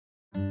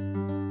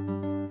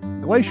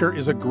Glacier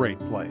is a great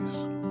place.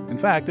 In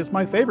fact, it's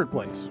my favorite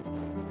place.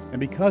 And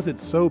because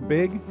it's so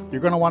big, you're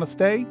going to want to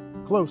stay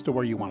close to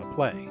where you want to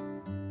play.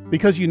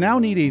 Because you now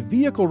need a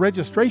vehicle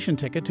registration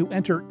ticket to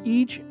enter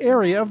each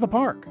area of the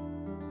park,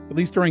 at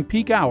least during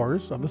peak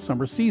hours of the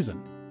summer season.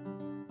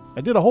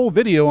 I did a whole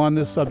video on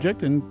this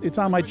subject and it's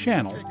on my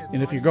channel,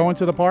 and if you're going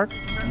to the park,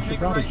 you should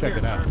probably check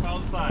it out.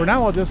 For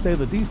now, I'll just say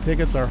that these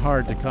tickets are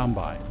hard to come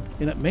by,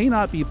 and it may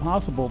not be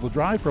possible to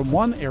drive from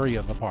one area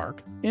of the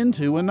park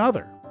into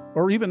another,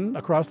 or even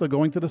across the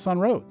Going to the Sun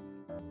Road.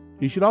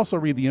 You should also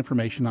read the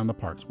information on the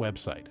park's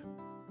website.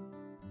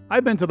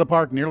 I've been to the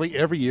park nearly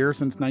every year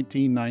since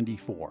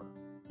 1994,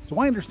 so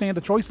I understand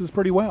the choices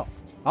pretty well.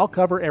 I'll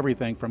cover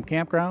everything from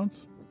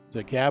campgrounds,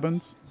 to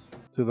cabins,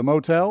 to the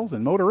motels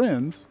and motor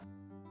inns,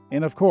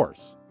 and of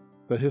course,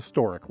 the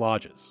historic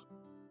lodges.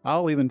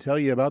 I'll even tell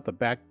you about the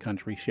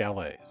backcountry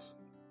chalets.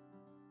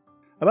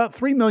 About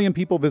 3 million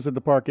people visit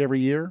the park every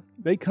year.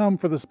 They come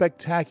for the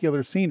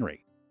spectacular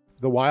scenery,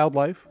 the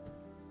wildlife,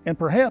 and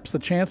perhaps the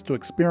chance to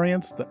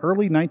experience the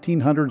early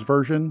 1900s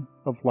version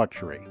of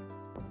luxury.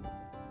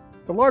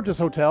 The largest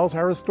hotels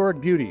are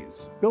historic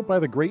beauties, built by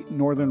the Great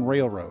Northern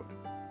Railroad.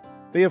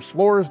 They have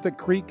floors that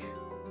creak,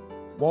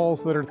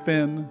 walls that are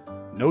thin,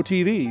 no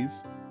TVs,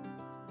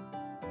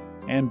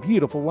 and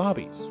beautiful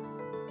lobbies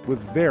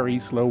with very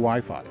slow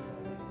Wi-Fi.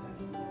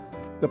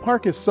 The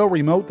park is so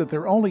remote that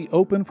they're only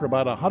open for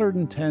about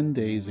 110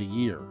 days a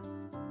year.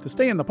 To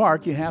stay in the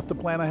park, you have to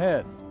plan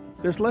ahead.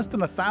 There's less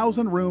than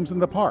 1,000 rooms in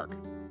the park,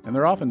 and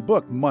they're often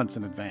booked months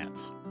in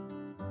advance.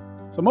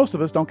 So most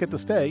of us don't get to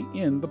stay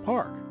in the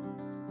park.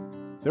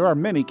 There are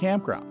many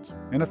campgrounds,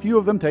 and a few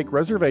of them take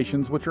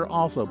reservations which are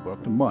also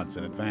booked months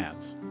in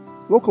advance.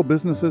 Local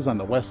businesses on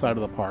the west side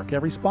of the park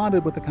have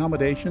responded with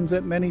accommodations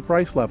at many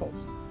price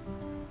levels.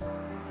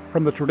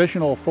 From the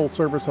traditional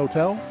full-service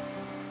hotel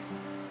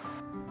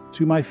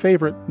to my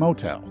favorite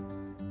motel,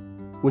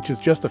 which is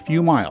just a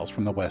few miles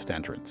from the west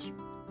entrance.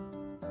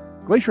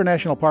 Glacier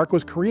National Park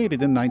was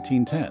created in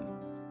 1910,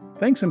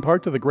 thanks in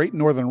part to the Great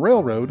Northern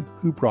Railroad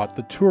who brought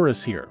the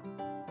tourists here.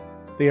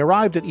 They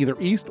arrived at either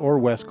East or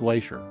West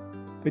Glacier.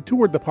 They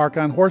toured the park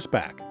on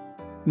horseback,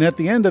 and at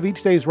the end of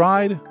each day's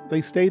ride,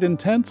 they stayed in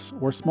tents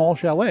or small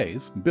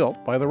chalets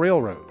built by the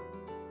railroad.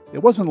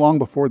 It wasn't long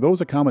before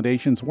those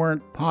accommodations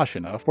weren't posh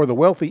enough for the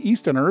wealthy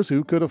Easterners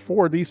who could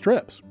afford these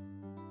trips.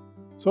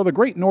 So the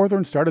Great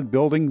Northern started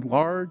building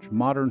large,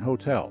 modern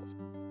hotels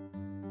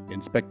in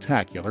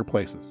spectacular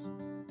places.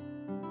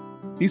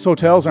 These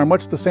hotels are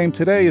much the same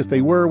today as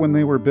they were when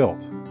they were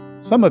built.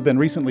 Some have been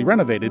recently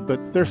renovated,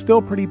 but they're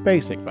still pretty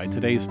basic by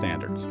today's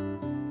standards.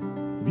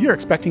 If you're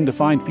expecting to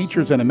find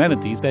features and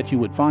amenities that you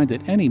would find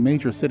at any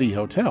major city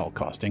hotel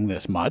costing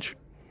this much,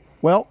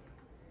 well,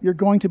 you're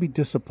going to be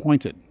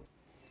disappointed.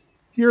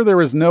 Here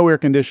there is no air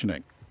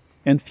conditioning,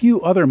 and few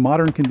other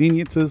modern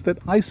conveniences that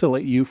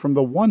isolate you from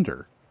the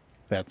wonder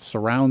that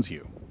surrounds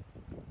you.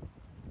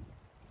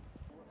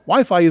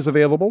 Wi-Fi is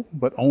available,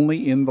 but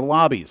only in the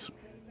lobbies.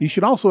 You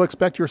should also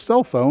expect your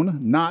cell phone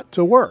not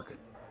to work,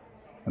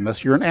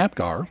 unless you're in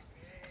Apgar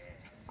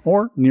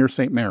or near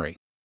St. Mary.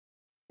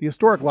 The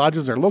historic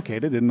lodges are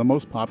located in the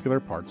most popular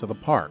parts of the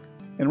park.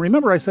 And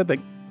remember I said that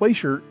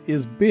Glacier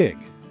is big.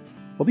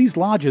 Well, these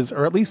lodges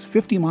are at least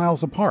 50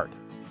 miles apart,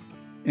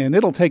 and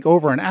it'll take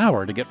over an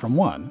hour to get from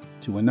one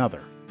to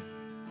another.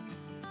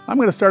 I'm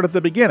going to start at the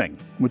beginning,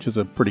 which is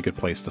a pretty good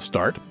place to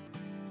start.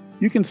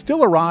 You can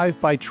still arrive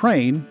by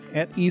train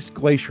at East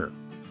Glacier.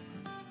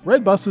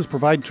 Red buses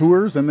provide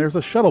tours, and there's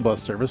a shuttle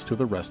bus service to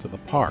the rest of the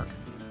park.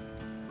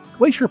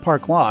 Glacier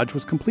Park Lodge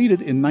was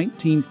completed in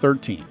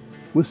 1913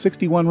 with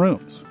 61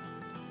 rooms.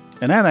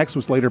 An annex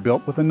was later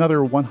built with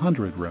another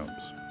 100 rooms.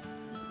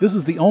 This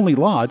is the only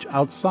lodge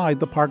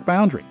outside the park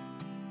boundary,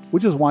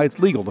 which is why it's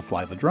legal to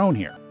fly the drone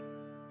here.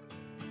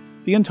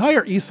 The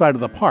entire east side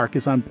of the park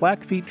is on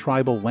Blackfeet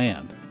tribal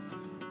land.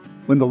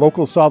 When the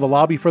locals saw the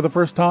lobby for the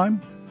first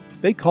time,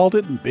 they called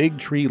it Big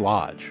Tree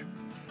Lodge,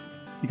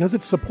 because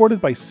it's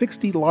supported by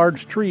 60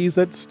 large trees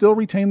that still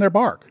retain their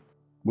bark,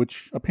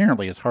 which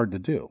apparently is hard to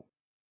do.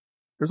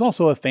 There's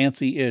also a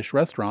fancy-ish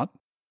restaurant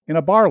and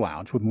a bar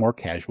lounge with more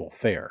casual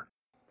fare.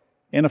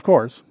 And of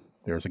course,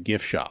 there's a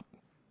gift shop.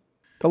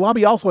 The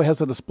lobby also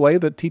has a display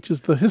that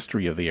teaches the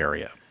history of the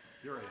area,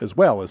 as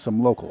well as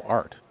some local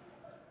art.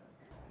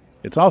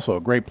 It's also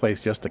a great place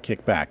just to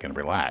kick back and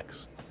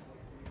relax.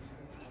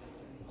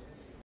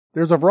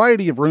 There's a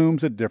variety of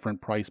rooms at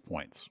different price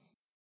points.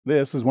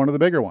 This is one of the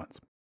bigger ones.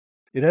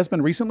 It has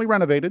been recently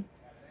renovated,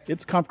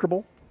 it's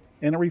comfortable,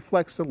 and it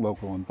reflects the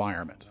local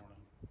environment.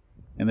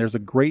 And there's a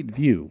great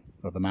view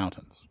of the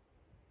mountains.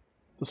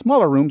 The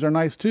smaller rooms are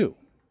nice too.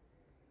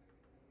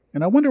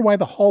 And I wonder why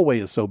the hallway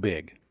is so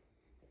big.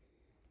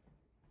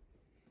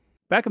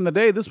 Back in the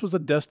day, this was a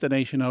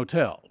destination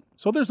hotel,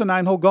 so there's a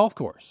 9-hole golf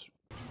course.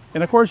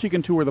 And of course, you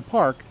can tour the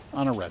park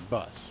on a red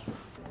bus.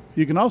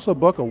 You can also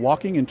book a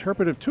walking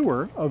interpretive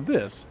tour of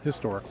this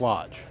historic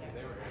lodge.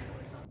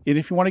 And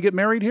if you want to get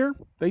married here,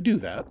 they do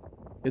that.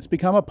 It's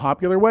become a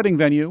popular wedding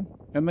venue,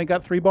 and they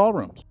got 3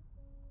 ballrooms.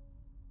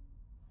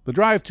 The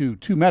drive to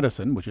Two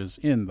Medicine, which is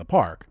in the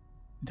park,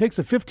 It takes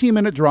a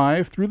 15-minute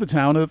drive through the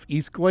town of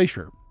East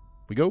Glacier.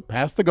 We go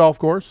past the golf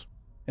course,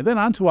 and then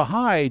onto a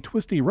high,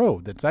 twisty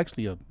road that's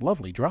actually a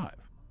lovely drive.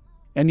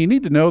 And you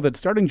need to know that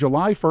starting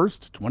July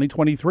 1st,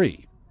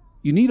 2023,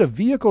 you need a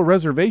vehicle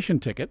reservation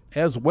ticket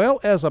as well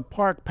as a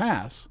park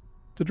pass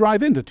to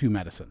drive into Two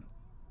Medicine.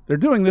 They're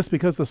doing this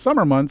because the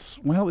summer months,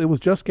 well, it was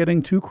just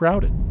getting too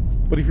crowded.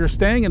 But if you're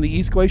staying in the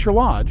East Glacier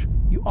Lodge,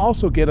 you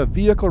also get a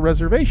vehicle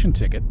reservation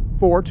ticket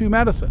for Two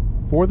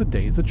Medicine for the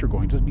days that you're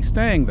going to be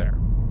staying there.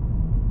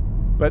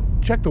 But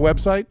check the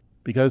website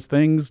because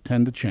things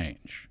tend to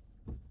change.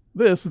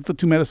 This is the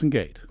Two Medicine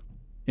Gate.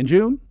 In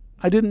June,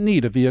 I didn't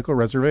need a vehicle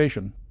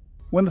reservation.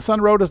 When the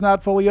Sun Road is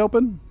not fully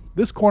open,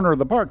 this corner of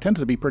the park tends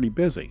to be pretty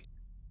busy.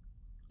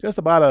 Just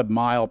about a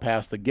mile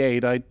past the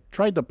gate, I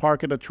tried to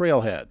park at a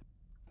trailhead.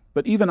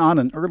 But even on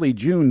an early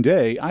June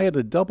day, I had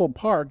to double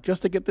park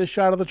just to get this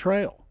shot of the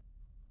trail.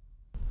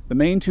 The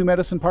main Two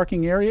Medicine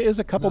parking area is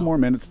a couple more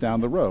minutes down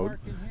the road,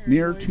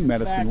 near Two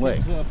Medicine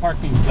Lake.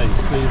 Parking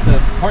place, please. The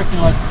parking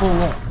lot's full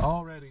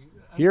up.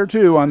 Here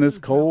too, on this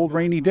cold,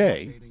 rainy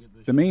day,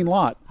 the main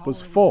lot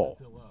was full,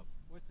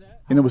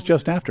 and it was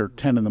just after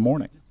 10 in the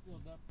morning.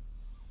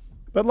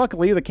 But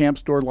luckily, the camp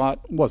store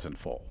lot wasn't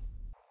full.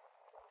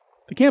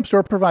 The camp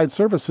store provides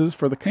services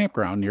for the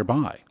campground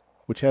nearby,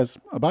 which has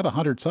about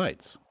 100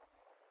 sites.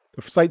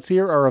 The sites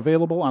here are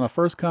available on a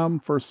first-come,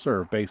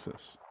 first-served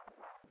basis.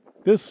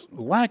 This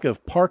lack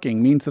of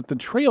parking means that the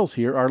trails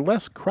here are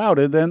less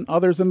crowded than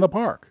others in the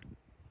park,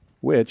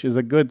 which is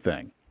a good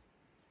thing,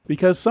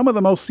 because some of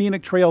the most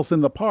scenic trails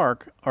in the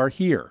park are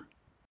here,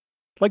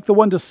 like the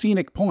one to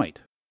Scenic Point.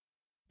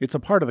 It's a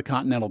part of the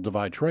Continental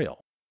Divide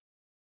Trail.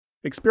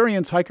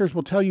 Experienced hikers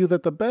will tell you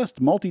that the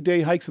best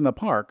multi-day hikes in the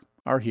park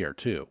are here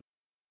too.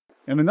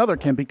 And another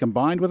can be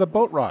combined with a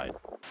boat ride,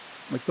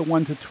 like the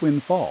one to Twin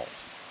Falls.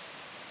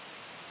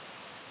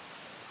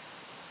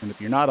 And if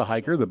you're not a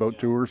hiker, the boat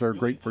tours are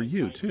great for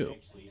you too.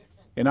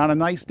 And on a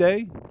nice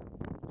day,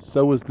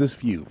 so is this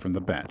view from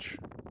the bench.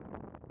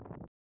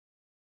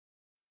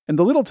 And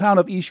the little town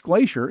of East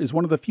Glacier is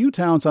one of the few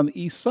towns on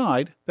the east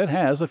side that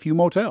has a few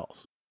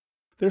motels.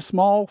 They're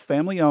small,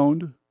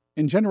 family-owned,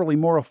 and generally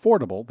more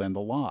affordable than the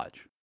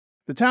lodge.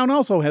 The town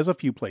also has a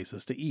few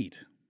places to eat.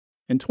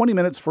 And 20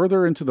 minutes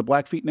further into the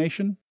Blackfeet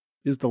Nation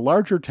is the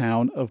larger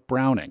town of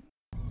Browning.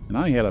 And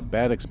I had a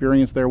bad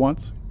experience there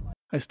once.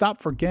 I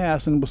stopped for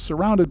gas and was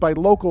surrounded by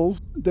locals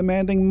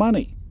demanding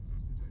money.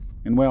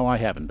 And well, I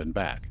haven't been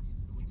back.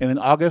 And in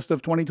August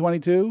of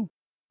 2022,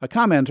 a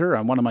commenter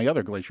on one of my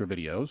other Glacier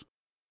videos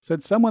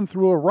said someone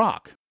threw a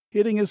rock,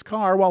 hitting his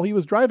car while he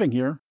was driving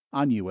here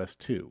on US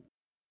 2.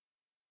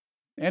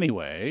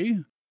 Anyway,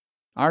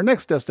 our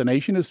next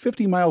destination is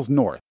 50 miles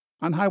north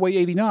on Highway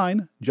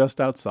 89,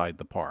 just outside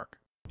the park.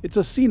 It's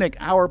a scenic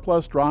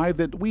hour-plus drive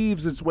that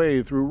weaves its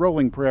way through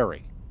rolling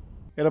prairie.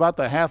 At about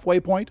the halfway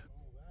point,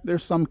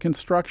 there's some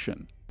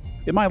construction.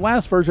 In my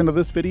last version of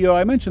this video,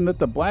 I mentioned that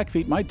the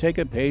Blackfeet might take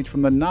a page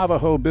from the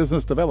Navajo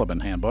Business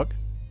Development Handbook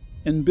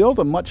and build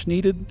a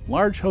much-needed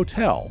large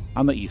hotel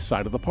on the east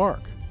side of the park.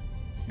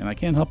 And I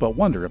can't help but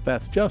wonder if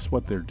that's just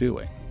what they're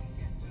doing.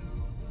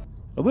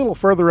 A little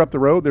further up the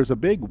road, there's a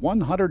big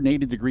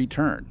 180-degree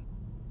turn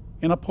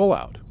and a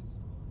pullout.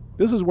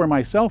 This is where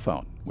my cell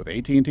phone, with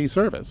AT&T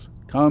service,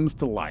 comes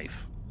to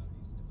life.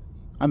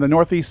 On the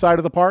northeast side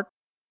of the park,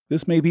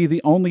 this may be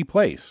the only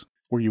place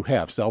where you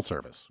have cell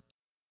service.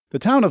 The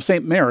town of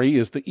St. Mary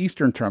is the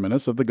eastern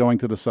terminus of the Going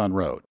to the Sun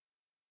Road.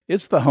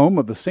 It's the home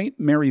of the St.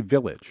 Mary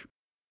Village.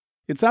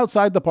 It's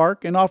outside the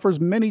park and offers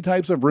many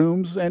types of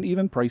rooms and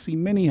even pricey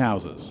mini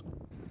houses.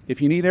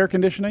 If you need air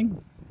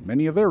conditioning,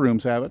 many of their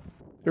rooms have it.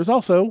 There's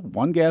also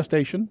one gas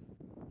station,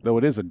 though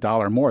it is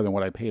 $1 more than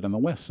what I paid on the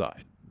west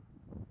side.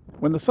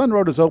 When the Sun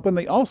Road is open,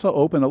 they also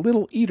open a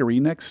little eatery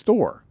next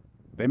door.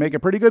 They make a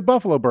pretty good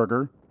buffalo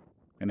burger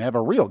and have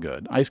a real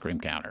good ice cream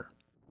counter.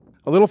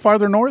 A little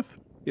farther north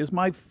is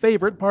my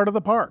favorite part of the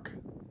park,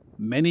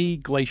 Many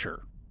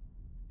Glacier.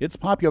 It's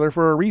popular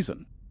for a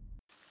reason.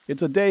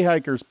 It's a day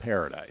hiker's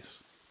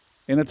paradise,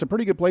 and it's a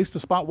pretty good place to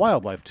spot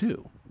wildlife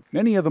too.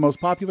 Many of the most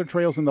popular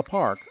trails in the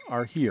park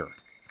are here.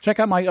 Check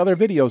out my other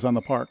videos on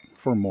the park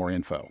for more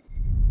info.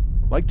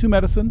 Like Two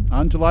Medicine,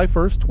 on July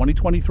 1st,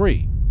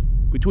 2023,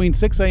 between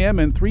 6 a.m.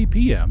 and 3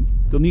 p.m.,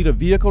 you'll need a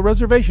vehicle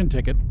reservation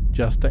ticket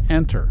just to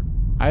enter.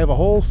 I have a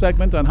whole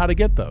segment on how to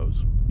get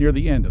those near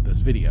the end of this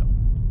video.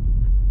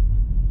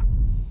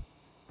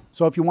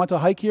 So if you want to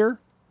hike here,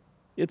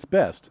 it's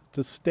best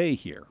to stay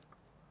here.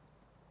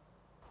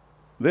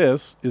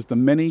 This is the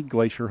Many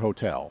Glacier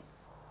Hotel.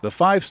 The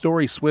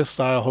 5-story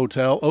Swiss-style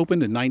hotel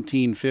opened in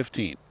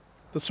 1915.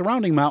 The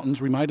surrounding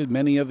mountains reminded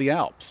many of the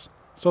Alps,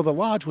 so the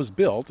lodge was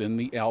built in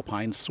the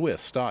Alpine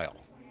Swiss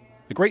style.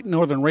 The Great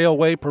Northern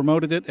Railway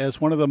promoted it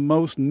as one of the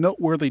most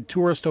noteworthy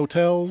tourist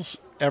hotels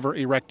ever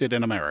erected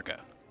in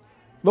America.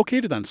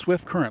 Located on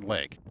Swift Current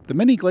Lake, the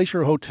Many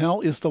Glacier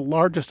Hotel is the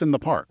largest in the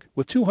park,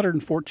 with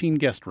 214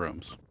 guest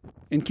rooms.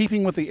 In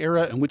keeping with the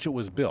era in which it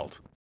was built,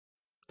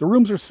 the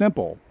rooms are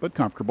simple but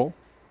comfortable,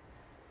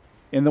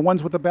 and the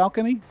ones with the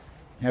balcony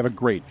have a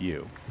great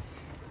view.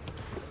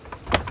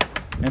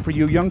 And for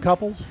you young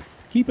couples,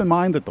 keep in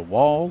mind that the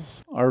walls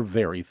are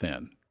very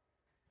thin.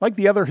 Like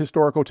the other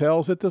historic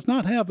hotels, it does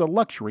not have the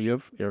luxury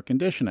of air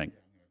conditioning.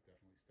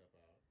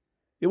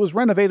 It was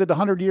renovated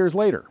 100 years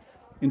later,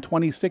 in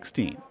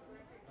 2016.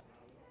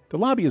 The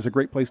lobby is a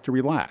great place to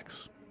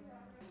relax,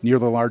 near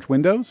the large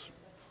windows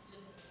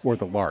or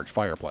the large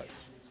fireplace.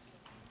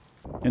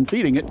 And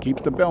feeding it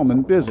keeps the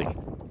bellman busy.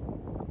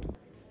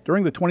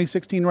 During the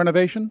 2016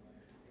 renovation,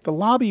 the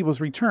lobby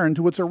was returned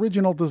to its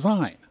original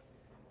design.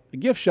 The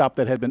gift shop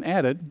that had been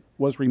added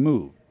was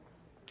removed,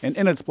 and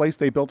in its place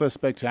they built a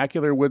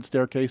spectacular wood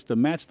staircase to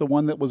match the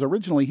one that was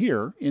originally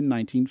here in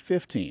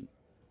 1915.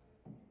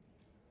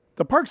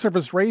 The Park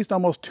Service raised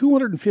almost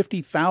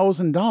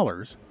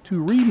 $250,000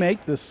 to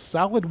remake this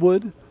solid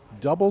wood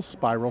double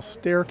spiral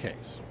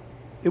staircase.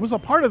 It was a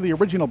part of the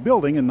original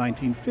building in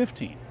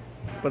 1915,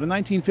 but in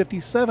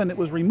 1957 it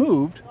was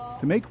removed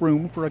to make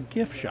room for a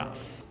gift shop.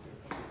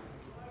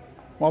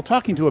 While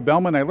talking to a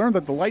bellman, I learned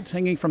that the lights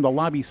hanging from the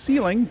lobby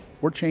ceiling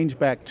were changed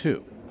back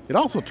too. It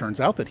also turns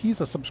out that he's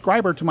a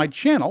subscriber to my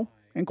channel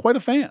and quite a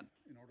fan.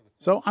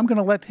 So I'm going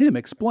to let him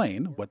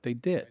explain what they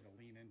did.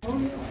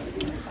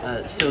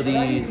 So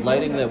the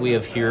lighting that we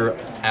have here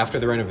after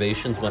the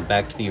renovations went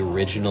back to the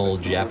original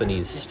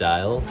Japanese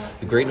style.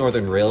 The Great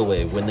Northern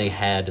Railway, when they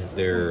had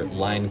their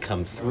line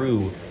come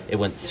through, it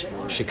went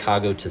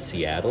Chicago to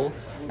Seattle,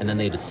 and then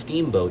they had a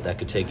steamboat that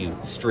could take you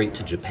straight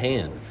to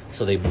Japan.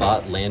 So they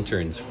bought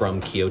lanterns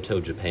from Kyoto,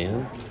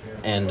 Japan.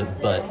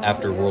 But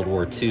after World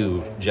War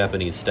II,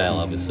 Japanese style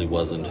obviously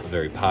wasn't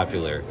very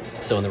popular.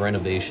 So in the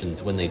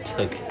renovations, when they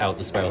took out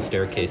the spiral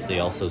staircase, they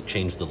also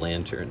changed the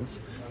lanterns.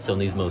 So in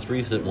these most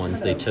recent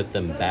ones, they took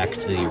them back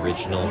to the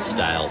original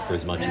style for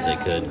as much as they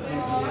could.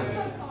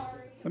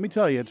 Let me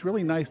tell you, it's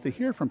really nice to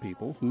hear from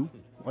people who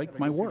like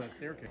my work.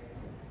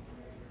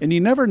 And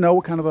you never know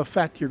what kind of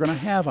effect you're going to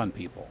have on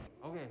people.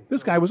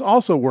 This guy was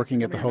also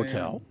working at the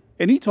hotel,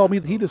 and he told me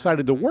that he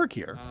decided to work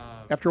here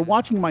after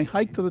watching my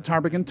hike to the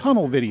Ptarmigan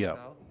Tunnel video,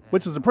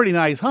 which is a pretty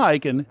nice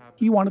hike, and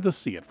he wanted to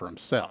see it for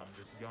himself.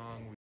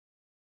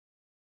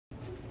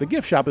 The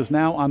gift shop is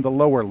now on the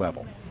lower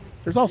level.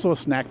 There's also a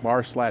snack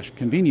bar /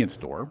 convenience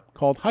store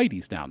called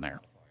Heidi's down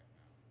there.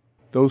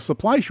 Those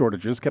supply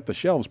shortages kept the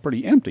shelves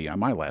pretty empty on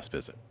my last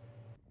visit.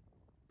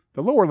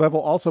 The lower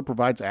level also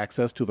provides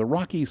access to the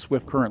rocky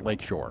Swift Current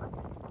Lakeshore.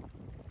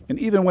 And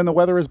even when the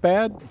weather is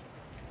bad,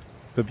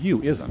 the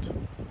view isn't.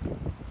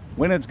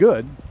 When it's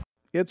good,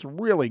 it's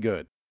really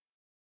good.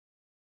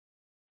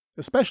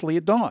 Especially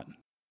at dawn.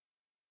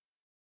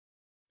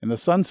 And the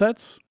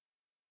sunsets,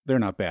 they're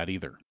not bad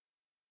either.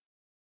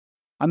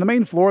 On the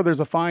main floor, there's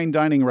a fine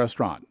dining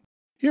restaurant.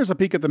 Here's a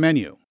peek at the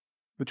menu.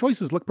 The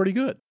choices look pretty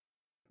good.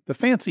 The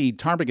fancy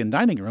Ptarmigan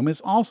dining room has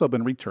also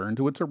been returned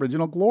to its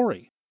original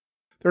glory.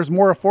 There's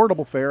more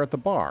affordable fare at the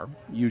bar,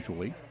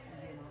 usually.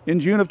 In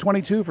June of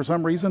 22, for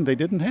some reason, they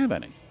didn't have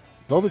any,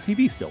 though the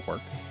TV still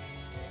worked.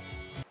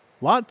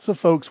 Lots of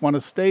folks want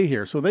to stay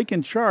here, so they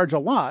can charge a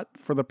lot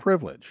for the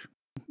privilege.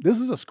 This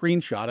is a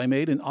screenshot I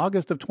made in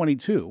August of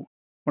 22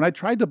 when I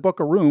tried to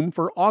book a room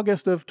for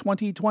August of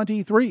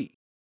 2023.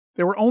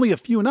 There were only a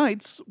few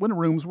nights when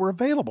rooms were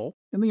available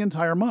in the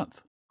entire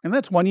month, and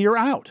that's 1 year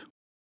out.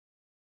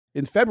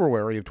 In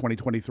February of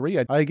 2023,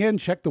 I again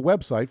checked the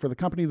website for the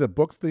company that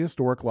books the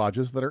historic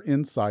lodges that are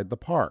inside the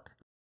park.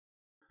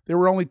 There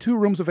were only 2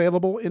 rooms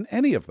available in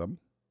any of them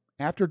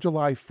after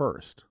July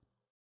 1st.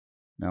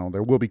 Now,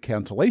 there will be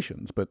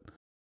cancellations, but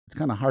it's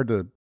kind of hard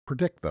to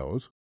predict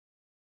those.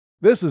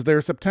 This is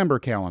their September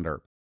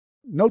calendar.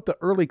 Note the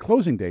early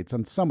closing dates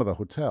on some of the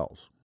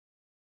hotels.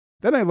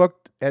 Then I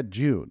looked at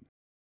June.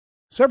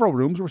 Several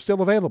rooms were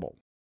still available.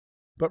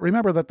 But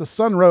remember that the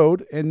Sun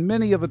Road and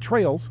many of the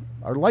trails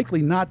are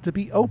likely not to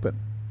be open.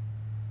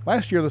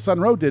 Last year, the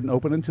Sun Road didn't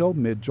open until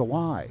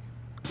mid-July.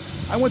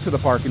 I went to the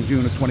park in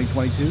June of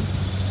 2022.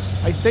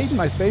 I stayed in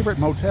my favorite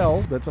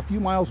motel that's a few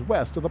miles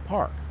west of the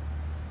park.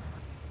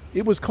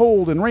 It was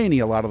cold and rainy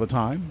a lot of the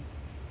time,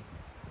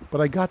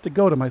 but I got to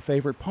go to my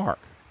favorite park.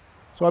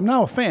 So I'm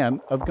now a fan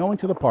of going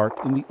to the park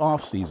in the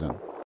off-season.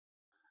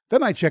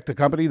 Then I checked a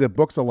company that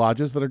books the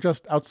lodges that are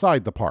just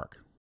outside the park.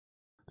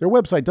 Their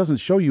website doesn't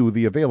show you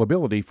the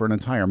availability for an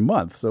entire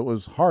month, so it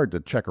was hard to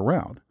check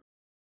around.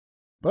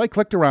 But I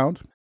clicked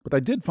around, but I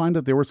did find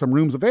that there were some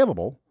rooms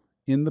available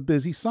in the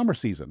busy summer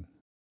season.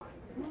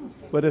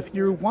 But if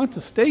you want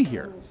to stay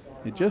here,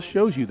 it just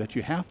shows you that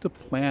you have to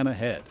plan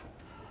ahead,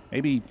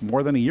 maybe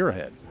more than a year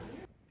ahead.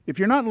 If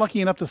you're not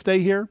lucky enough to stay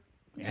here,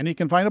 and you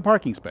can find a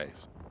parking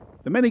space,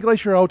 the Mini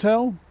Glacier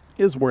Hotel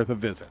is worth a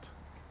visit.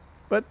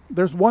 But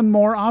there's one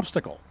more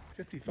obstacle.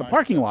 The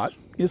parking lot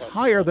is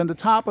higher than the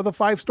top of the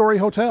 5-story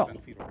hotel.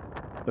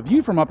 The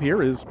view from up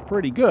here is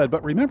pretty good,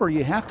 but remember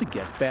you have to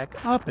get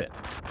back up it.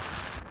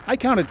 I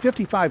counted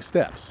 55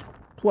 steps,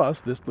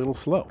 plus this little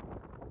slope.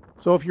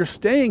 So if you're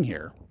staying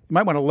here, you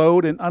might want to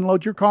load and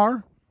unload your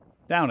car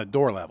down at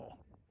door level.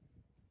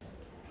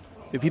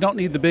 If you don't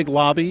need the big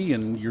lobby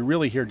and you're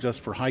really here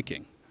just for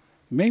hiking,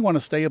 you may want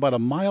to stay about a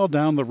mile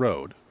down the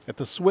road at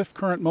the Swift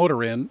Current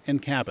Motor Inn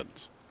and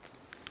Cabins.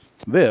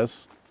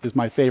 This is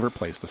my favorite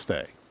place to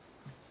stay.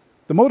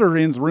 The Motor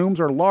Inn's rooms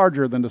are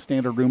larger than the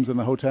standard rooms in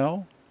the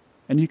hotel,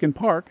 and you can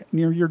park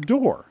near your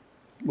door,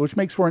 which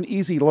makes for an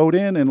easy load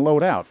in and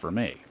load out for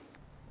me.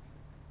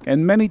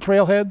 And many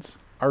trailheads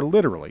are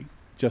literally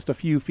just a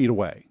few feet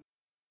away.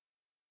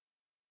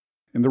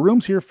 And the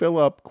rooms here fill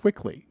up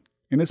quickly,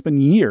 and it's been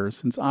years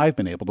since I've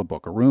been able to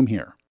book a room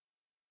here.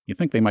 You'd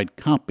think they might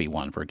comp me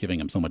one for giving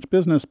them so much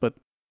business, but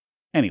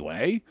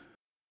anyway.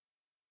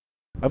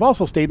 I've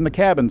also stayed in the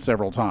cabins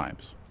several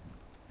times,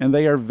 and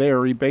they are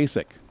very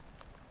basic.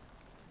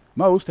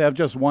 Most have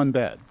just one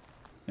bed,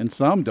 and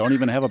some don't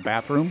even have a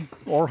bathroom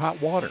or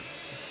hot water.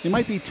 They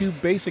might be too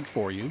basic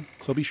for you,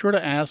 so be sure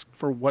to ask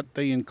for what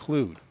they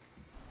include.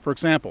 For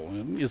example,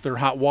 is there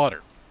hot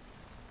water?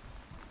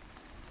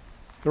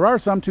 There are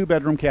some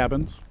 2-bedroom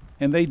cabins,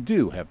 and they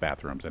do have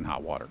bathrooms and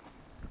hot water.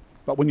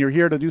 But when you're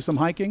here to do some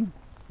hiking,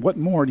 what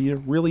more do you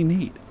really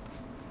need?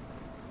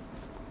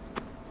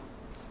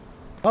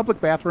 Public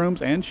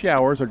bathrooms and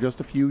showers are just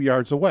a few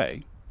yards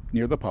away,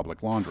 near the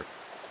public laundry.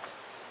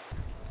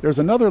 There's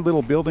another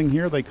little building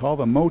here they call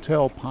the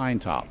Motel Pine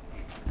Top.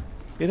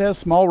 It has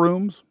small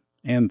rooms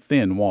and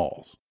thin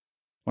walls.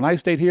 When I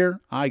stayed here,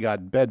 I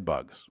got bed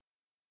bugs.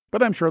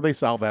 But I'm sure they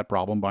solved that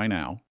problem by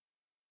now.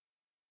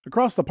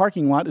 Across the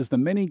parking lot is the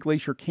Mini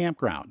Glacier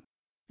Campground.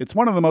 It's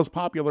one of the most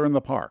popular in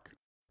the park.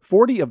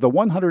 40 of the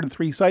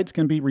 103 sites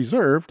can be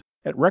reserved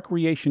at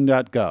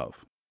recreation.gov.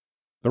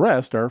 The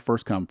rest are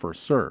first come,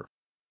 first served.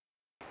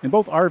 And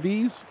both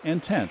RVs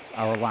and tents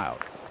are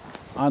allowed,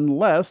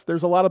 unless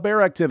there's a lot of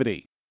bear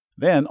activity.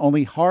 Then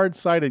only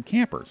hard-sided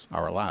campers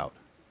are allowed.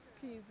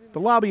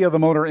 The lobby of the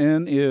Motor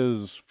Inn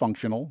is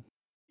functional.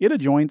 It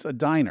adjoins a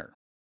diner.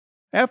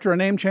 After a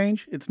name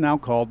change, it's now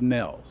called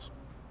Nell's.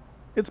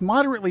 It's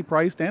moderately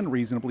priced and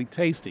reasonably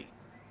tasty.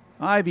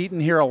 I've eaten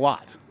here a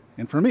lot,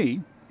 and for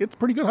me, it's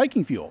pretty good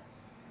hiking fuel.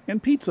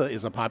 And pizza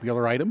is a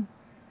popular item,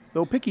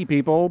 though picky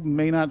people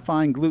may not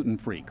find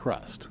gluten-free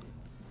crust.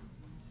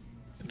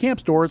 The camp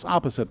store is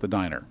opposite the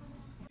diner.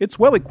 It's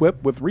well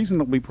equipped with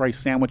reasonably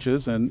priced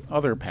sandwiches and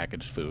other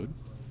packaged food,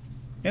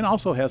 and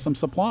also has some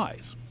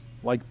supplies,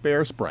 like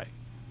bear spray.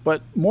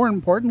 But more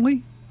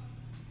importantly,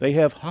 they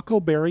have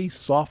huckleberry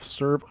soft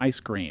serve ice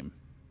cream.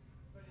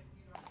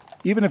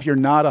 Even if you're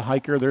not a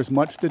hiker, there's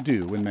much to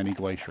do in Mini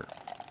Glacier.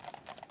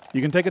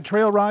 You can take a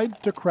trail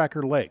ride to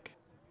Cracker Lake.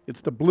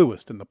 It's the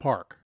bluest in the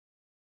park.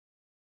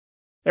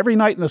 Every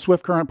night in the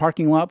Swift Current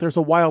parking lot, there's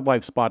a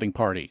wildlife spotting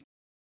party.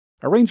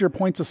 A ranger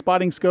points a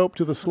spotting scope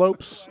to the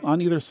slopes on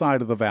either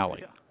side of the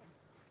valley.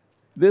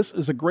 This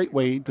is a great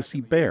way to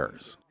see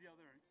bears,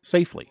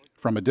 safely,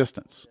 from a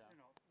distance.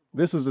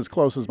 This is as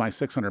close as my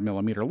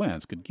 600mm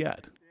lens could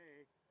get.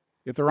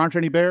 If there aren't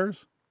any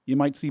bears, you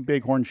might see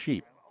bighorn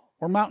sheep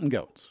or mountain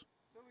goats.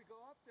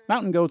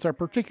 Mountain goats are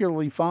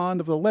particularly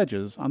fond of the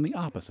ledges on the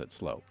opposite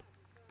slope.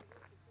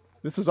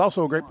 This is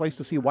also a great place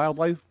to see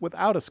wildlife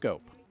without a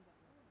scope.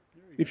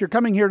 If you're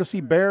coming here to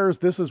see bears,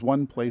 this is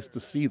one place to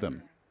see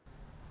them.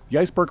 The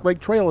Iceberg Lake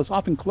Trail is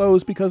often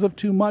closed because of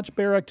too much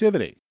bear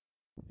activity,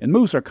 and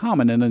moose are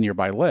common in a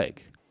nearby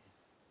lake.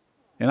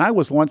 And I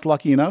was once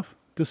lucky enough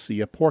to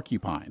see a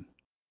porcupine.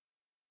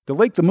 The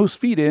lake the moose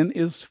feed in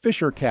is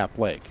Fisher Cap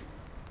Lake.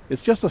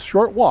 It's just a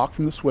short walk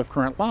from the Swift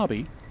Current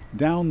lobby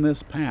down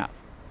this path.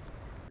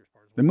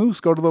 The moose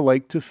go to the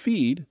lake to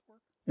feed,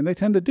 and they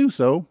tend to do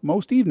so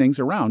most evenings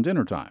around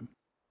dinner time.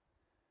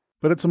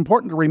 But it's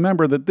important to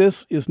remember that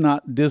this is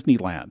not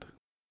Disneyland.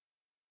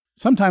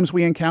 Sometimes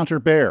we encounter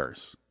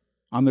bears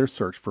on their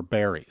search for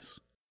berries.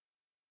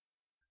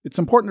 It's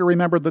important to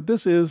remember that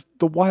this is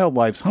the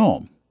wildlife's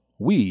home.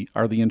 We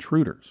are the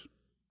intruders.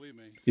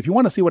 If you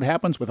want to see what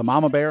happens with a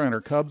mama bear and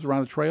her cubs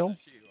around a trail,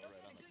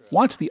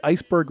 watch the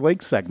Iceberg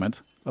Lake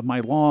segment of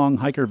my long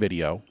hiker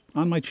video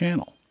on my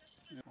channel.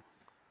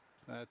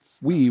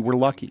 We were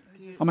lucky.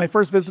 On my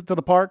first visit to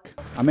the park,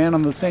 a man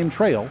on the same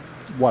trail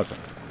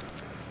wasn't.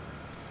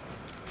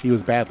 He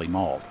was badly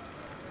mauled.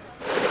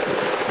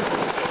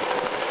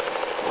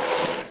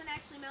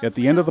 At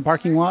the end of the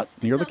parking lot,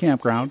 near the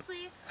campground,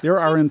 there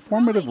are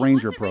informative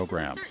ranger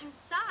programs.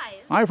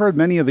 I've heard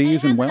many of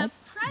these, and well,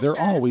 they're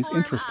always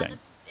interesting.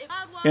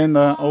 And,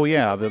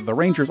 the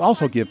rangers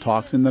also give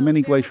talks in the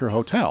Mini Glacier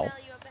Hotel,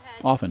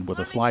 often with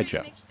a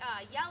slideshow.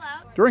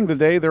 During the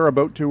day, there are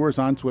boat tours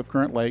on Swift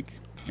Current Lake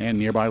and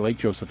nearby Lake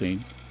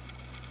Josephine.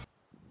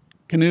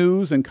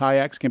 Canoes and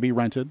kayaks can be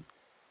rented,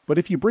 but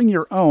if you bring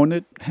your own,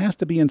 it has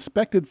to be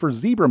inspected for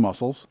zebra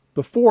mussels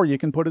before you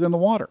can put it in the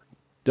water.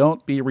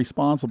 Don't be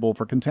responsible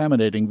for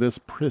contaminating this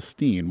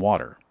pristine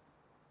water.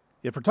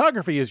 If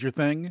photography is your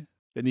thing,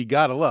 then you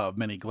gotta love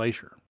Mini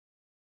Glacier.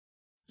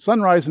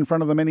 Sunrise in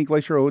front of the Mini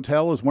Glacier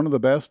Hotel is one of the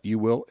best you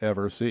will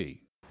ever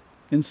see.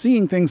 And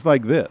seeing things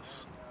like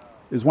this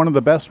is one of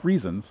the best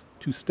reasons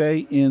to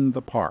stay in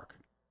the park.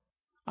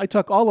 I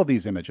took all of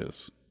these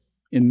images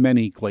in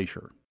Mini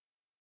Glacier.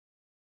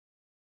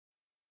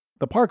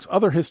 The park's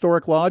other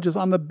historic lodge is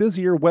on the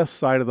busier west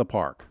side of the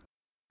park.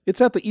 It's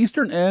at the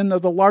eastern end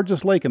of the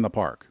largest lake in the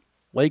park,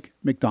 Lake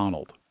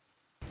McDonald.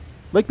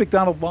 Lake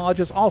McDonald Lodge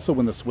is also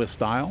in the Swiss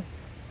style,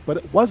 but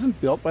it wasn't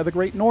built by the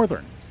Great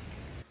Northern.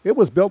 It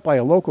was built by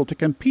a local to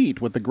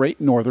compete with the Great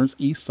Northern's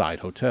East Side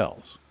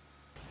hotels.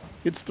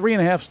 Its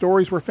 3.5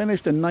 stories were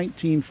finished in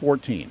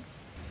 1914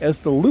 as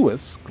the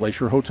Lewis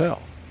Glacier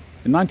Hotel.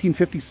 In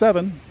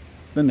 1957,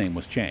 the name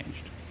was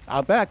changed.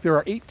 Out back, there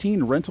are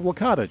 18 rentable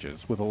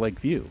cottages with a lake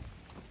view.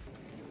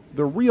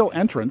 The real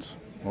entrance,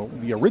 well,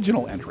 the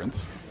original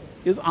entrance,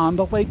 is on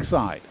the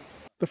lakeside.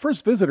 The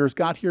first visitors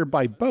got here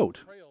by boat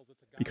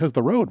because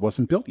the road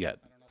wasn't built yet.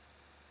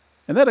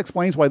 And that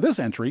explains why this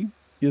entry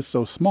is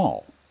so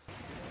small.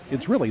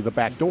 It's really the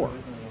back door.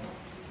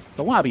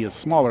 The lobby is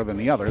smaller than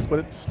the others, but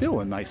it's still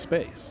a nice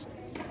space.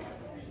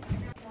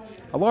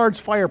 A large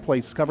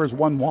fireplace covers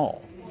one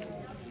wall.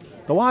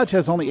 The lodge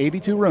has only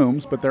 82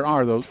 rooms, but there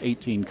are those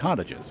 18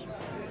 cottages.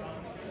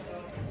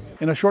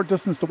 In a short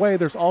distance away,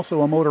 there's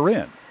also a motor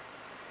inn.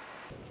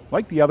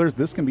 Like the others,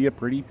 this can be a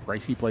pretty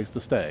pricey place to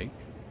stay,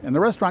 and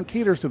the restaurant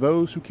caters to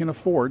those who can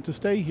afford to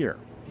stay here.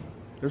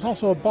 There's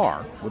also a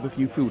bar with a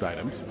few food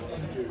items.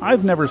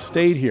 I've never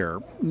stayed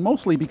here,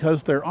 mostly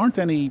because there aren't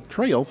any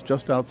trails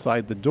just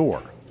outside the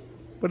door.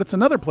 But it's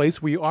another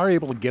place where you are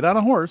able to get on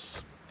a horse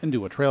and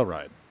do a trail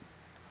ride.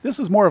 This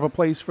is more of a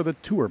place for the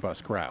tour bus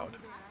crowd.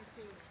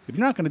 If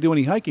you're not going to do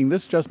any hiking,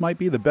 this just might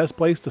be the best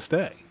place to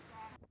stay.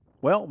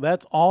 Well,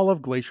 that's all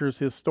of Glacier's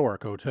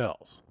historic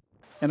hotels,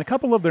 and a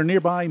couple of their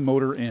nearby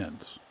motor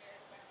inns.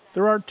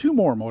 There are 2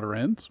 more motor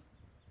inns.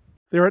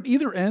 They're at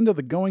either end of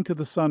the Going to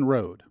the Sun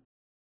Road.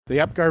 The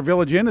Apgar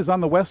Village Inn is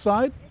on the west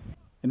side,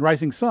 and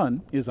Rising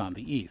Sun is on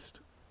the east.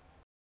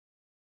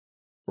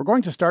 We're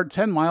going to start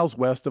 10 miles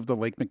west of the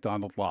Lake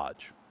McDonald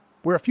Lodge,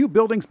 where a few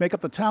buildings make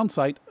up the town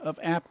site of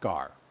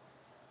Apgar.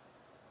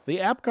 The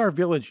Apgar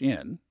Village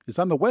Inn is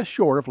on the west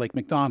shore of Lake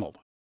McDonald.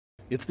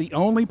 It's the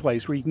only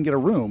place where you can get a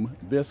room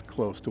this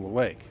close to a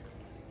lake.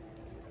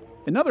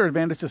 Another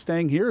advantage to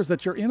staying here is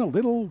that you're in a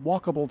little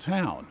walkable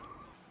town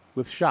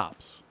with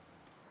shops,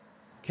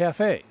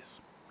 cafes,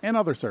 and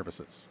other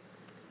services.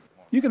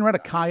 You can rent a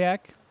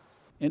kayak,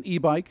 an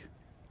e-bike,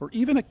 or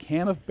even a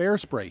can of bear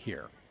spray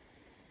here.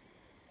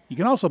 You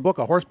can also book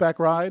a horseback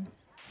ride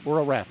or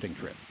a rafting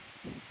trip.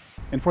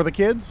 And for the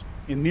kids,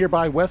 in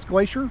nearby West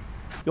Glacier,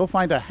 you'll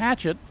find a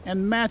hatchet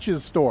and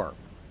matches store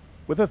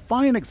with a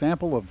fine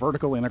example of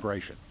vertical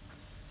integration,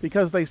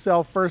 because they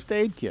sell first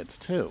aid kits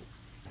too.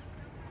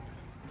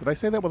 Did I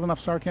say that with enough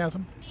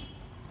sarcasm?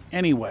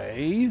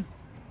 Anyway,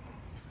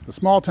 the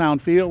small town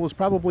feel is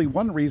probably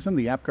one reason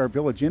the Apgar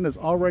Village Inn is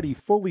already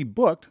fully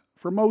booked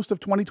for most of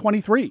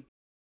 2023.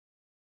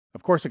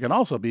 Of course, it can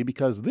also be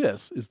because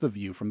this is the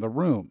view from the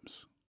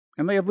rooms.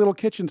 And they have little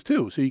kitchens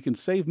too, so you can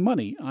save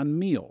money on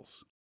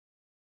meals.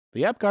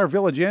 The Apgar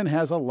Village Inn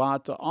has a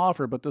lot to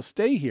offer, but to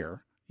stay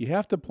here, you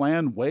have to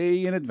plan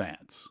way in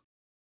advance.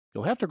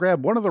 You'll have to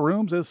grab one of the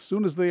rooms as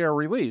soon as they are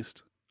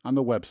released on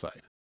the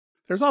website.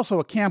 There's also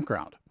a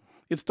campground.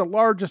 It's the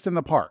largest in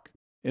the park,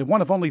 and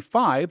one of only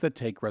 5 that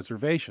take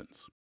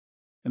reservations.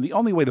 And the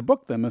only way to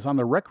book them is on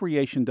the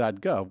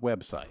recreation.gov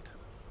website.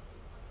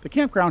 The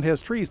campground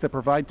has trees that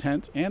provide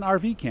tent and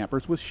RV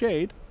campers with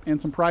shade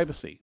and some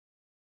privacy.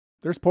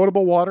 There's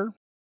potable water,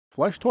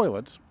 flush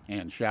toilets,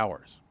 and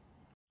showers.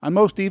 On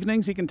most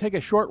evenings, you can take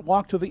a short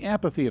walk to the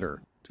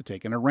amphitheater to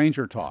take in a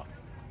ranger talk.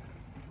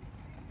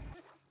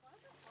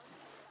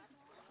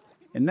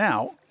 And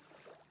now,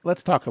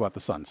 let's talk about the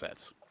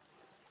sunsets.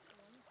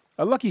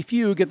 A lucky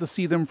few get to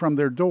see them from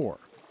their door.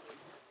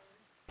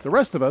 The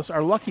rest of us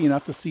are lucky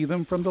enough to see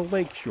them from the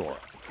lake shore.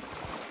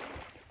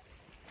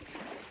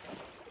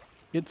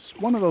 It's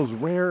one of those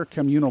rare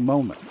communal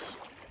moments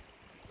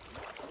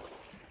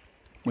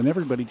when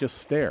everybody just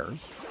stares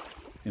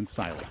in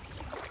silence.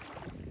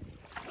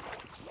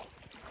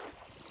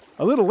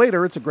 A little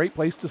later, it's a great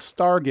place to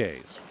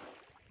stargaze.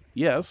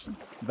 Yes,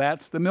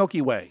 that's the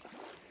Milky Way.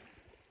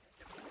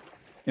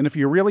 And if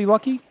you're really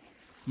lucky,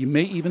 you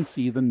may even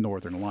see the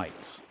northern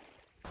lights.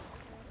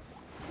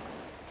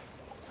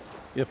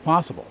 If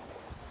possible,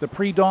 the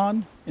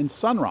pre-dawn and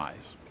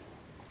sunrise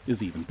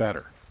is even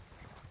better.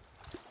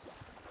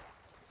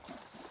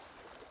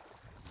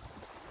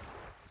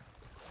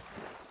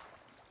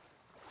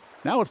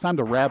 Now it's time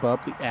to wrap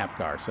up the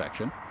Apgar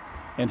section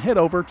and head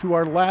over to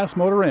our last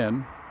motor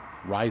inn,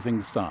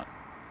 Rising Sun.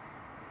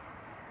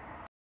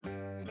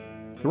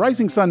 The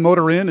Rising Sun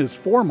Motor Inn is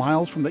 4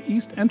 miles from the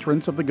east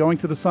entrance of the Going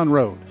to the Sun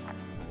Road.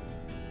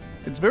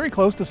 It's very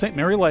close to St.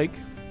 Mary Lake,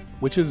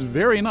 which is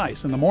very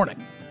nice in the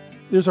morning.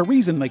 There's a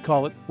reason they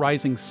call it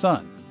Rising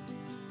Sun.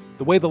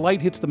 The way the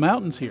light hits the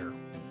mountains here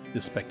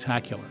is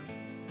spectacular.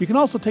 You can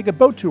also take a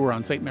boat tour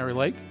on St. Mary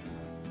Lake.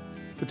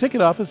 The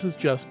ticket office is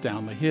just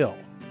down the hill.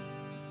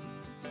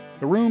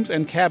 The rooms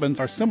and cabins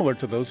are similar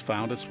to those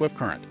found at Swift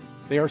Current.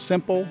 They are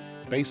simple,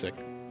 basic,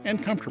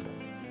 and comfortable.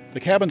 The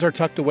cabins are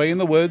tucked away in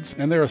the woods,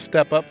 and they're a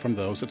step up from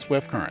those at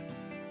Swift Current.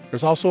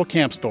 There's also a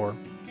camp store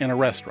and a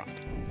restaurant.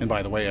 And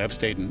by the way, I've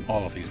stayed in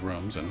all of these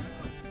rooms, and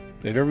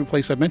they have every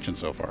place I've mentioned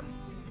so far.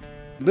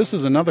 This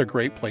is another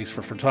great place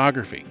for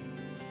photography.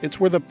 It's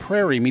where the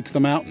prairie meets the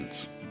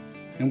mountains,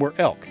 and where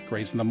elk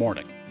graze in the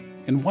morning.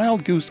 And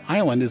Wild Goose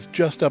Island is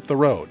just up the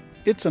road.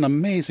 It's an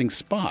amazing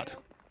spot.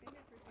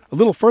 A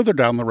little further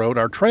down the road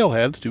are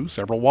trailheads to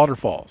several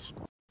waterfalls.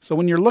 So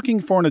when you're looking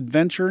for an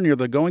adventure near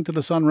the Going to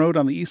the Sun Road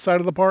on the east side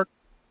of the park,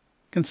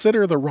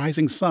 consider the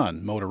Rising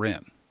Sun Motor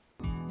Inn.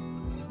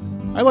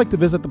 I like to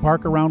visit the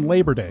park around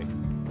Labor Day,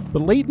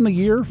 but late in the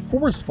year,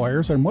 forest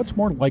fires are much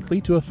more likely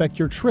to affect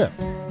your trip.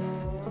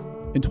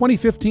 In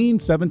 2015,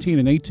 17,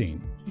 and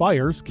 18,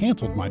 fires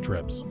canceled my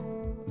trips.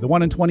 The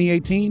one in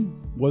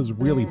 2018 was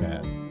really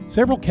bad.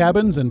 Several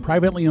cabins and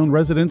privately owned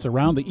residents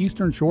around the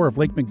eastern shore of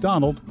Lake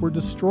McDonald were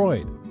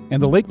destroyed,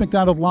 and the Lake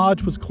McDonald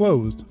Lodge was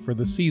closed for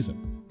the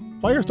season.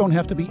 Fires don't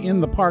have to be in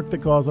the park to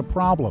cause a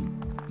problem.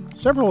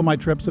 Several of my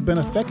trips have been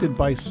affected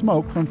by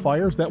smoke from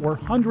fires that were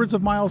hundreds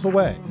of miles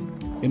away.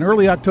 In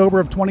early October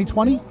of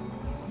 2020,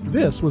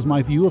 this was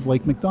my view of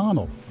Lake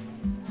McDonald.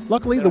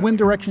 Luckily, the wind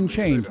direction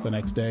changed the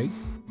next day,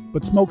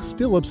 but smoke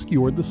still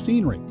obscured the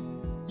scenery,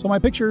 so my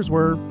pictures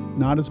were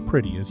not as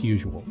pretty as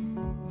usual.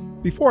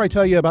 Before I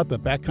tell you about the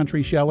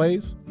backcountry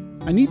chalets,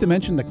 I need to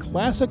mention the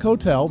classic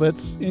hotel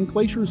that's in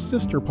Glacier's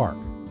sister park,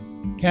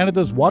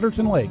 Canada's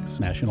Waterton Lakes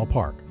National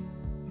Park.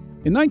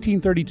 In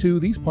 1932,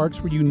 these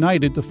parks were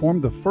united to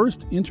form the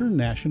first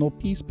international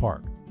peace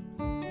park.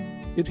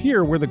 It's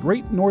here where the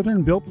Great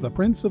Northern built the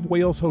Prince of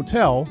Wales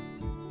Hotel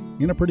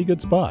in a pretty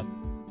good spot.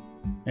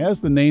 As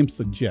the name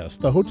suggests,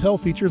 the hotel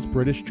features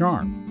British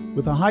charm,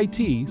 with a high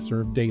tea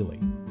served daily.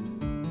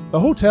 The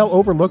hotel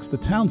overlooks the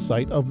town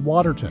site of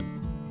Waterton.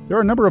 There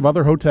are a number of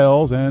other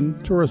hotels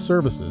and tourist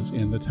services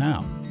in the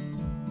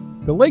town.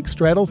 The lake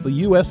straddles the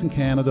U.S. and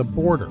Canada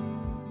border.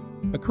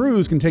 A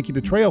cruise can take you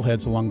to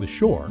trailheads along the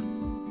shore,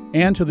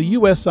 and to the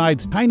U.S.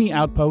 side's tiny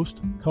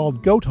outpost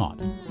called Goat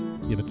Haunt,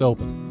 if it's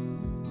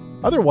open.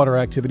 Other water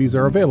activities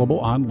are available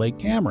on Lake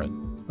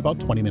Cameron, about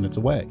 20 minutes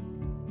away.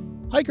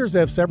 Hikers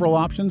have several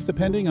options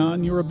depending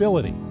on your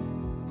ability.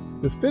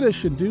 The fittest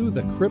should do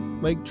the Crip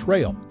Lake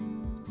Trail.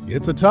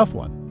 It's a tough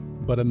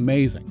one, but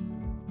amazing.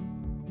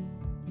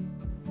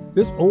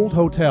 This old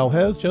hotel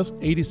has just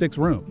 86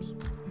 rooms,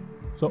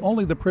 so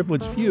only the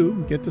privileged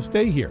few get to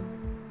stay here,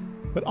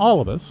 but all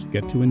of us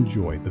get to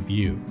enjoy the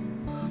view.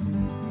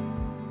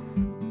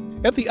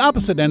 At the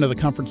opposite end of the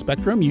comfort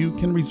spectrum, you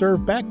can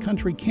reserve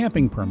backcountry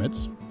camping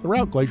permits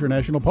throughout Glacier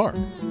National Park.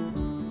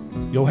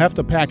 You'll have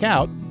to pack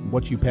out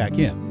what you pack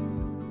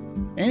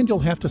in, and you'll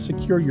have to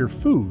secure your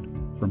food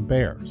from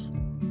bears.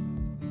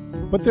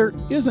 But there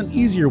is an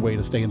easier way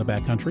to stay in the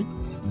backcountry.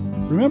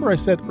 Remember I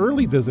said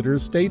early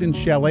visitors stayed in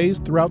chalets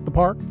throughout the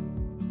park?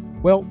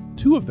 Well,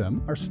 2 of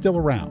them are still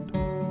around.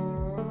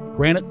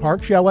 Granite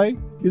Park Chalet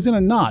is in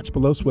a notch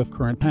below Swift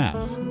Current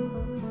Pass.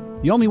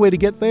 The only way to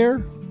get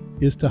there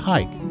is to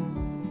hike.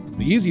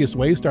 The easiest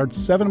way starts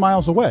 7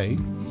 miles away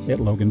at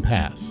Logan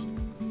Pass.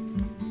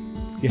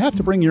 You have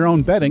to bring your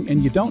own bedding,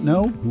 and you don't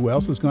know who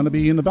else is going to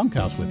be in the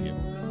bunkhouse with you,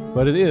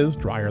 but it is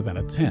drier than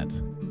a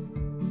tent.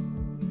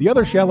 The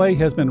other chalet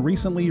has been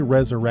recently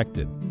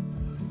resurrected.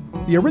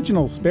 The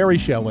original Sperry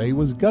Chalet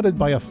was gutted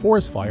by a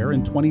forest fire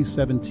in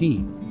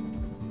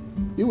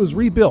 2017. It was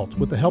rebuilt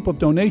with the help of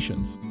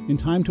donations in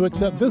time to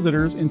accept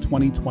visitors in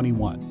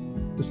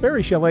 2021. The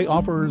Sperry Chalet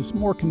offers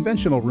more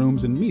conventional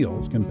rooms and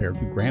meals compared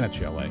to Granite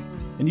Chalet,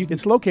 and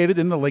it's located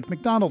in the Lake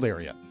McDonald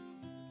area.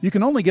 You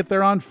can only get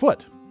there on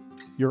foot,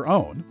 your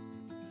own,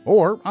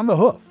 or on the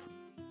hoof,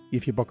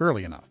 if you book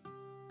early enough.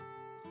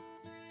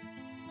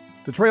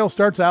 The trail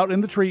starts out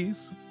in the trees,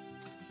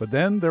 but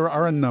then there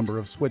are a number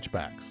of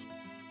switchbacks.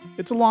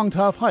 It's a long,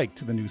 tough hike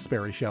to the new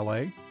Sperry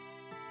Chalet,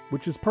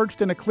 which is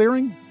perched in a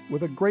clearing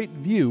with a great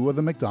view of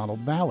the McDonald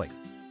Valley.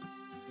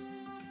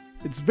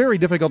 It's very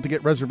difficult to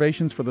get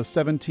reservations for the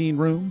 17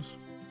 rooms.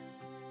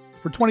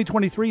 For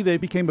 2023, they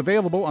became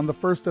available on the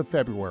 1st of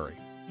February.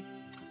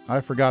 I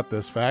forgot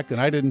this fact,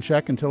 and I didn't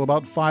check until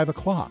about 5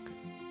 o'clock.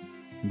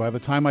 And by the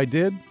time I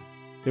did,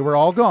 they were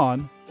all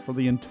gone for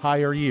the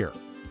entire year.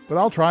 But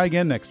I'll try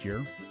again next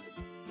year.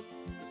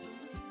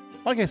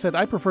 Like I said,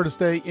 I prefer to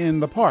stay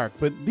in the park,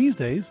 but these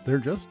days there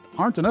just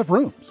aren't enough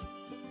rooms.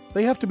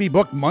 They have to be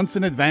booked months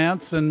in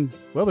advance, and,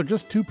 well, they're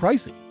just too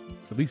pricey.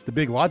 At least the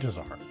big lodges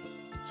are.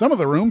 Some of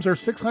the rooms are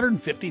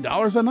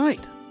 $650 a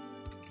night,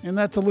 and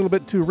that's a little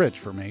bit too rich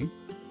for me.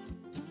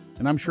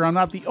 And I'm sure I'm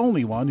not the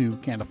only one who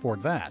can't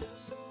afford that.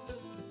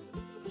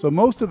 So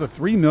most of the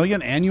 3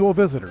 million annual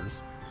visitors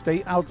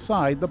stay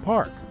outside the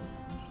park.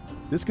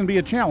 This can be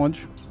a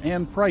challenge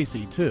and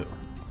pricey too,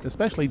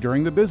 especially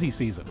during the busy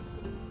season.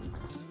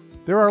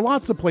 There are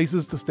lots of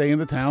places to stay in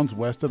the towns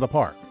west of the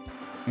park,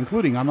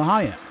 including on the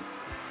high end.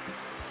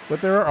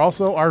 But there are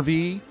also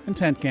RV and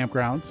tent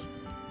campgrounds,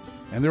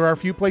 and there are a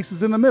few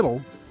places in the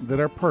middle that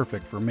are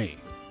perfect for me.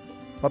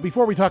 But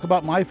before we talk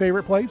about my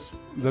favorite place,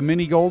 the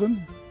Mini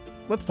Golden,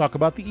 let's talk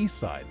about the east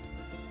side.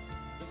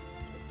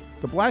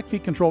 The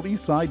Blackfeet-controlled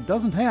east side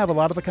doesn't have a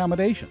lot of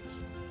accommodations.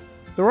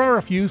 There are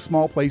a few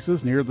small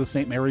places near the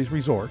St. Mary's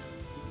Resort,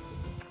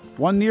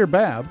 one near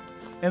Babb,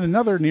 and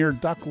another near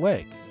Duck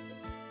Lake.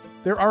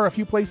 There are a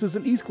few places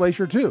in East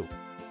Glacier too,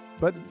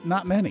 but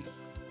not many.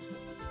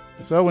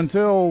 So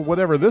until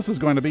whatever this is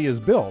going to be is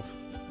built,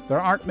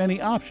 there aren't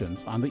many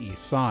options on the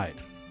east side.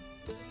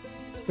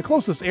 The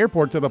closest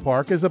airport to the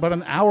park is about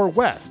an hour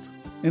west,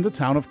 in the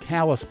town of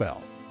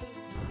Kalispell.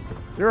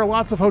 There are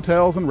lots of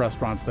hotels and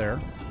restaurants there.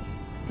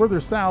 Further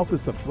south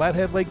is the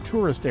Flathead Lake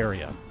tourist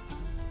area.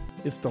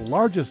 It's the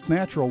largest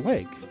natural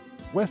lake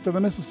west of the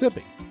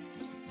Mississippi.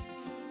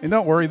 And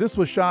don't worry, this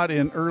was shot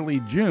in early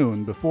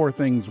June before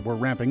things were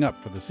ramping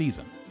up for the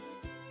season.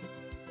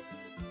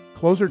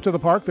 Closer to the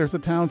park, there's the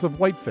towns of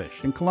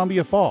Whitefish and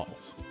Columbia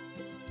Falls.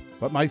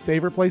 But my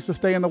favorite place to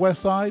stay on the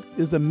west side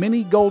is the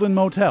Mini Golden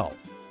Motel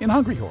in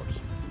Hungry Horse.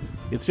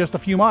 It's just a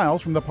few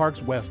miles from the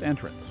park's west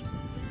entrance.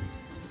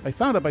 I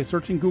found it by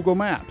searching Google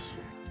Maps.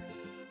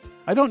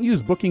 I don't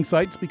use booking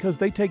sites because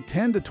they take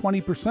 10 to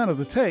 20% of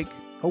the take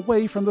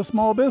away from the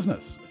small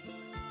business.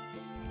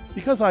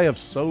 Because I have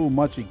so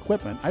much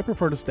equipment, I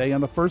prefer to stay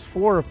on the first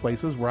floor of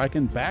places where I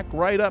can back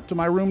right up to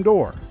my room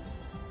door.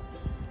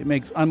 It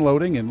makes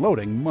unloading and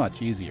loading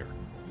much easier.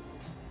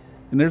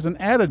 And there's an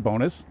added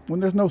bonus when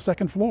there's no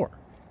second floor.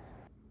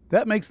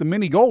 That makes the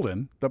Mini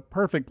Golden the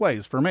perfect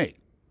place for me.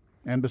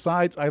 And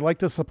besides, I like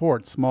to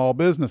support small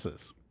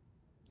businesses.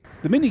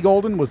 The Mini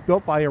Golden was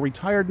built by a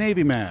retired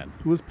Navy man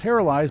who was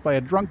paralyzed by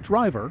a drunk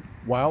driver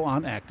while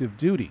on active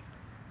duty.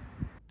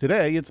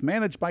 Today, it's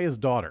managed by his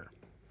daughter.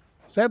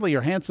 Sadly,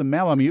 her handsome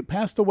Malamute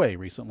passed away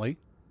recently.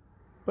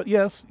 But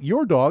yes,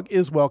 your dog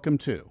is welcome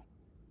too.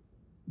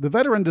 The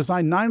veteran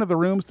designed 9 of the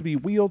rooms to be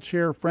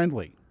wheelchair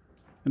friendly.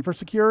 And for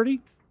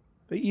security,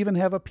 they even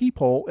have a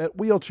peephole at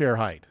wheelchair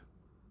height.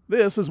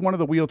 This is one of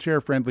the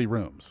wheelchair friendly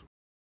rooms.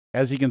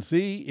 As you can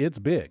see, it's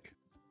big.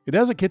 It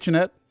has a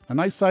kitchenette, a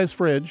nice sized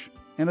fridge,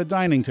 and a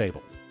dining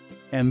table,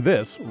 and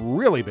this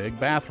really big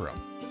bathroom.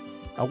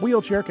 A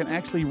wheelchair can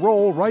actually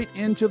roll right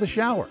into the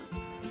shower.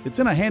 It's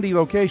in a handy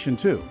location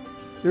too.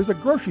 There's a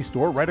grocery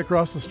store right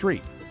across the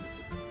street,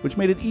 which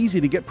made it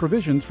easy to get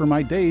provisions for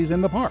my days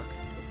in the park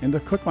and to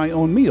cook my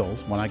own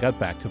meals when I got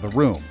back to the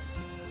room.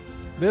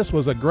 This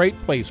was a great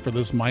place for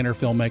this minor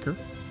filmmaker,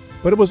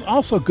 but it was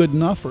also good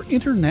enough for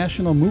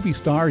international movie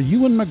star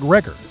Ewan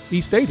McGregor.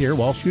 He stayed here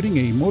while shooting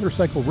a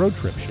motorcycle road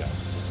trip show.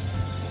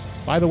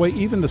 By the way,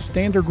 even the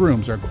standard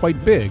rooms are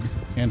quite big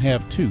and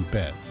have 2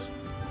 beds.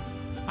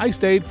 I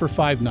stayed for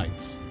 5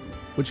 nights,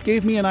 which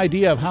gave me an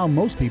idea of how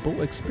most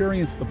people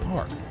experience the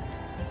park.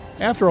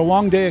 After a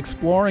long day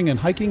exploring and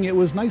hiking, it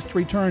was nice to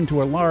return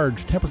to a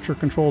large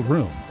temperature-controlled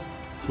room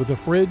with a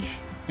fridge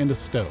and a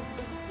stove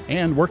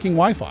and working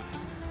Wi-Fi.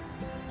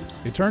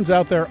 It turns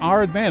out there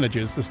are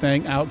advantages to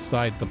staying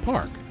outside the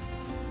park,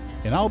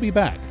 and I'll be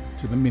back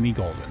to the Mini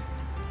Golden.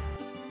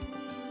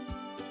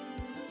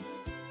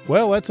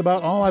 Well, that's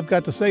about all I've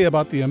got to say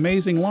about the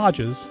amazing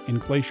lodges in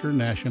Glacier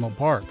National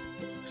Park.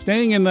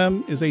 Staying in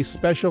them is a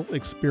special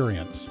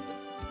experience.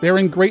 They're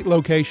in great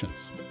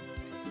locations,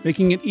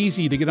 making it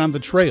easy to get on the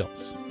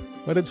trails,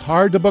 but it's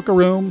hard to book a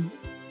room,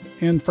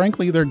 and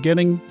frankly, they're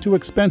getting too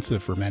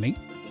expensive for many.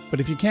 But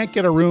if you can't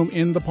get a room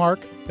in the park,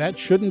 that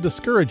shouldn't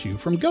discourage you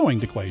from going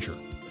to Glacier.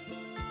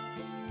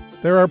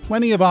 There are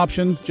plenty of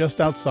options just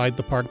outside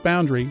the park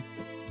boundary,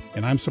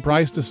 and I'm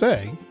surprised to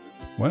say,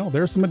 well,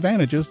 there's some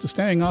advantages to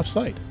staying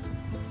off-site.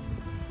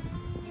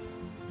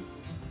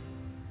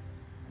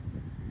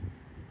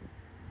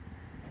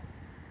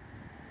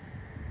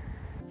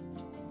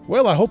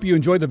 Well, I hope you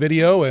enjoyed the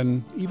video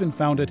and even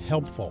found it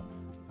helpful.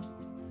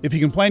 If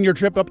you can plan your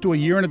trip up to a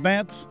year in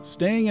advance,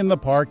 staying in the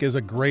park is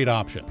a great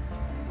option.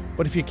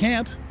 But if you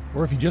can't,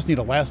 or if you just need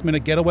a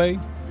last-minute getaway,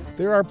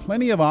 there are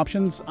plenty of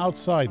options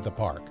outside the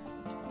park.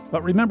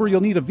 But remember,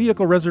 you'll need a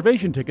vehicle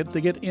reservation ticket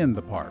to get in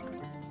the park.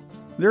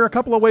 There are a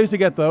couple of ways to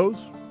get those.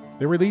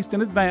 They're released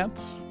in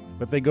advance,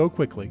 but they go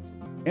quickly.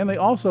 And they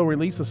also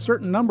release a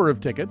certain number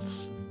of tickets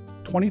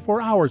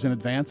 24 hours in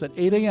advance at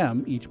 8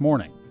 a.m. each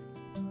morning.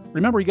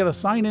 Remember, you got to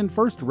sign in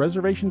first to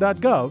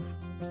reservation.gov,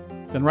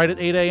 then right at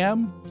 8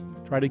 a.m.,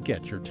 try to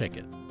get your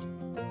ticket.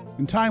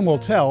 And time will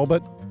tell,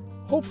 but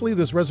hopefully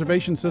this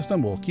reservation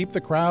system will keep the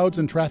crowds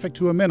and traffic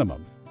to a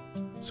minimum,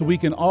 so we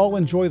can all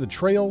enjoy the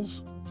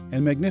trails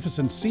and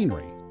magnificent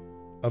scenery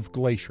of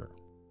Glacier.